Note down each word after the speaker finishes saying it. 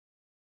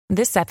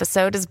This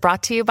episode is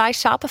brought to you by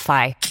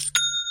Shopify.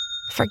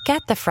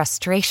 Forget the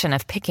frustration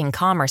of picking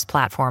commerce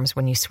platforms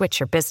when you switch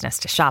your business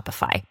to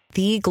Shopify,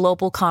 the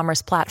global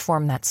commerce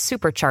platform that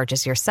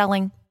supercharges your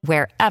selling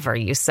wherever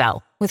you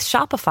sell. With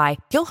Shopify,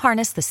 you'll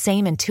harness the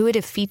same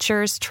intuitive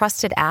features,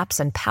 trusted apps,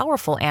 and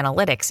powerful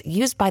analytics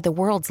used by the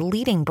world's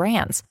leading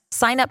brands.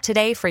 Sign up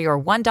today for your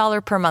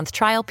 $1 per month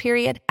trial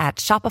period at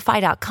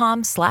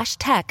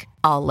shopify.com/tech,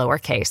 all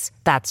lowercase.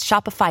 That's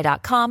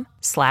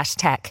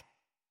shopify.com/tech.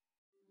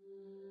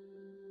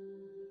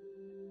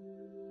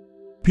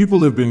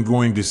 People have been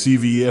going to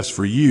CVS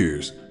for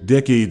years,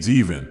 decades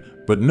even,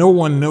 but no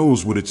one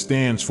knows what it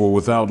stands for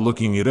without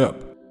looking it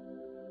up.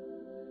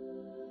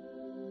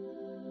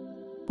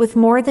 With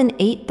more than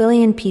 8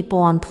 billion people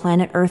on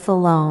planet Earth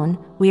alone,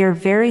 we are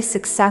very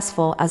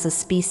successful as a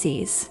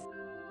species.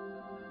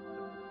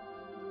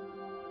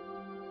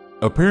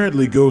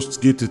 Apparently, ghosts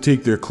get to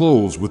take their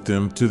clothes with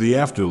them to the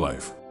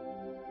afterlife.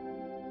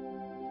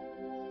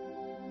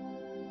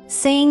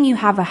 Saying you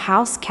have a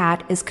house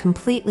cat is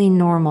completely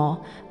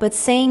normal, but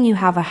saying you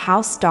have a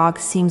house dog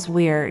seems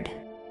weird.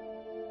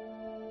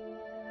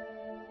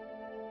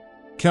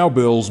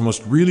 Cowbells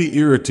must really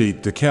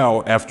irritate the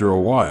cow after a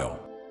while.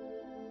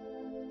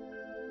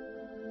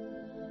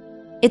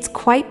 It's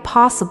quite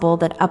possible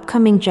that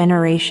upcoming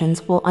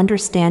generations will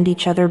understand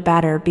each other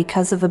better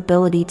because of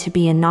ability to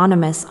be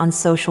anonymous on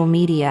social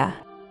media.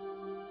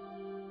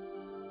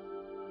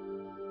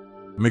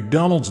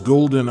 McDonald's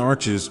golden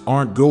arches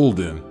aren't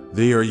golden,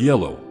 they are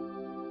yellow.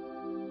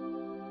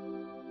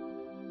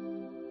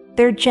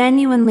 There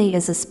genuinely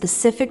is a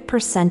specific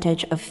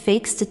percentage of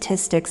fake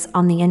statistics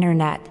on the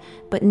internet,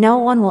 but no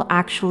one will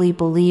actually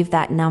believe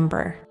that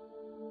number.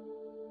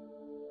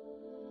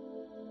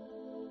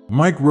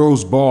 Mike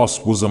Rowe's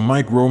boss was a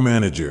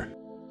micromanager.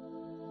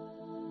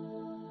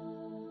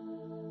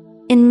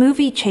 In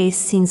movie chase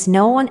scenes,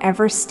 no one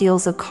ever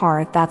steals a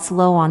car that's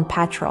low on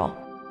petrol.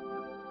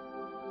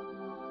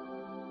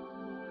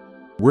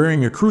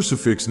 Wearing a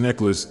crucifix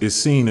necklace is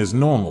seen as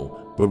normal,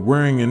 but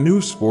wearing a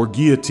noose or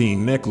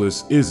guillotine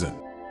necklace isn't.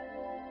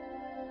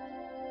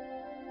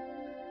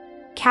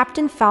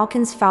 Captain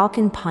Falcon's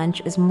Falcon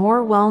Punch is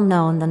more well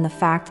known than the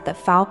fact that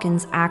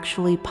falcons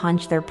actually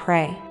punch their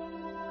prey.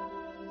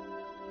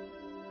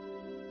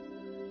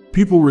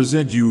 People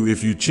resent you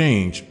if you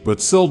change,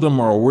 but seldom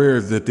are aware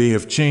that they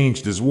have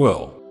changed as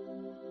well.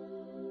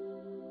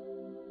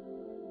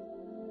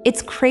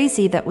 It's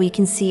crazy that we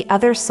can see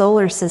other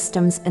solar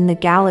systems in the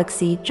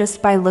galaxy just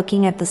by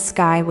looking at the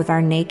sky with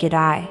our naked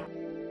eye.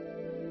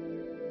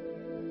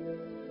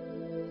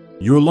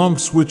 Your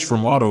lungs switch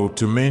from auto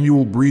to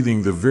manual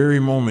breathing the very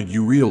moment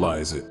you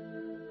realize it.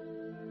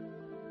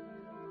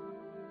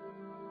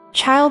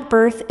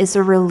 Childbirth is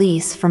a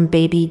release from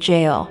baby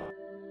jail.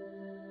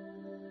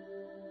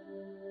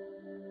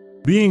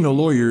 Being a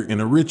lawyer in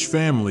a rich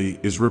family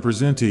is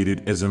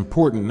represented as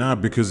important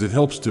not because it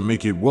helps to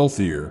make it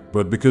wealthier,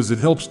 but because it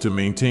helps to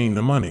maintain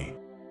the money.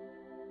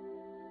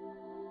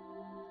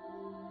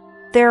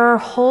 There are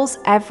holes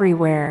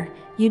everywhere,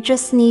 you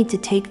just need to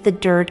take the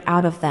dirt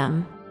out of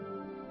them.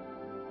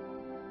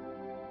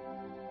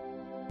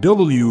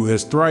 W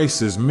has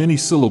thrice as many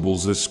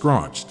syllables as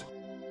scraunched.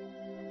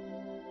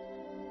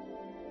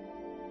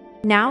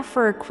 Now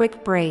for a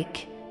quick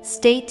break.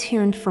 Stay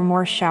tuned for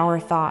more shower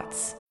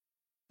thoughts.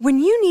 When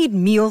you need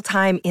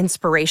mealtime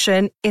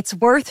inspiration, it's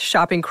worth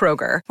shopping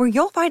Kroger, where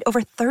you'll find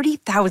over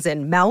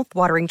 30,000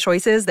 mouth-watering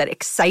choices that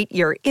excite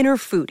your inner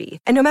foodie.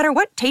 And no matter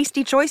what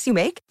tasty choice you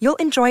make, you'll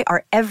enjoy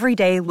our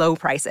everyday low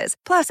prices,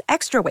 plus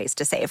extra ways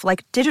to save,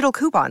 like digital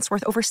coupons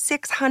worth over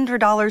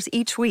 $600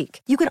 each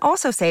week. You can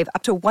also save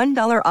up to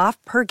 $1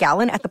 off per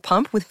gallon at the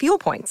pump with fuel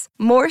points.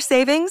 More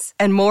savings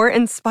and more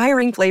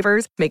inspiring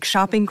flavors make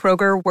shopping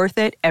Kroger worth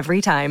it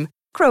every time.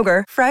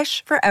 Kroger,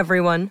 fresh for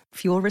everyone.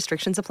 Fuel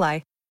restrictions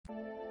apply.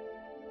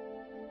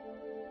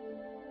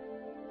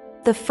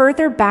 The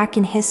further back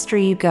in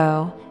history you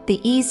go, the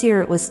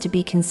easier it was to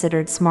be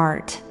considered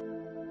smart.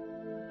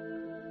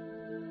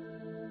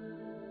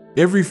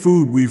 Every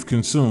food we've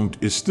consumed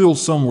is still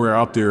somewhere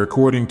out there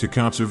according to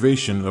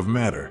conservation of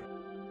matter.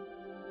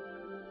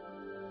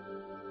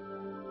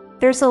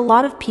 There's a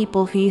lot of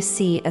people who you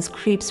see as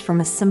creeps from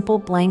a simple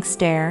blank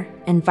stare,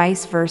 and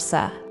vice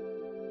versa.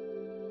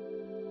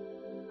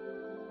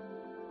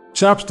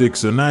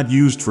 Chopsticks are not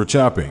used for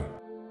chopping.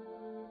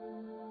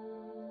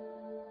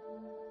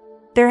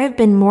 There have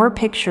been more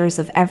pictures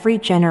of every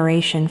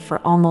generation for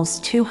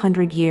almost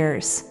 200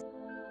 years.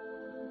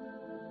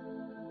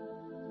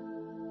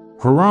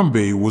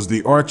 Harambe was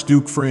the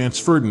Archduke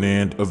Franz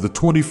Ferdinand of the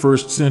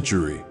 21st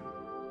century.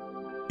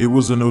 It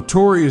was a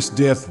notorious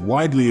death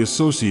widely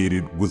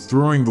associated with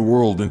throwing the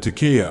world into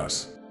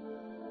chaos.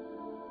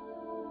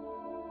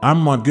 I'm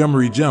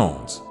Montgomery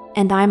Jones.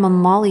 And I'm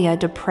Amalia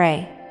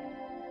Dupre.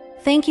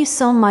 Thank you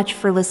so much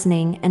for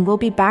listening, and we'll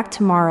be back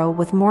tomorrow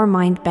with more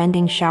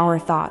mind-bending shower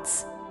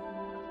thoughts.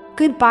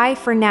 Goodbye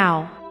for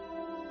now.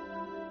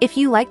 If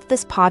you liked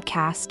this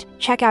podcast,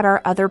 check out our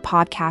other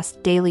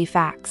podcast, Daily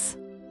Facts.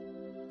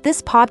 This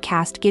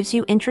podcast gives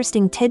you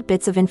interesting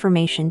tidbits of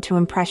information to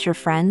impress your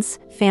friends,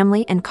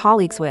 family, and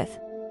colleagues with.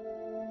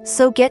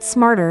 So get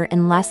smarter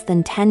in less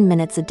than 10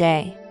 minutes a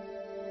day.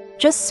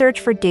 Just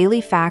search for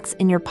Daily Facts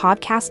in your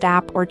podcast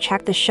app or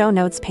check the show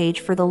notes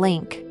page for the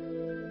link.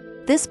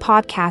 This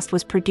podcast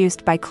was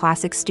produced by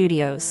Classic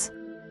Studios.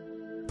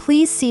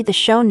 Please see the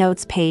show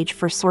notes page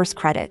for source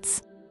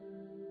credits.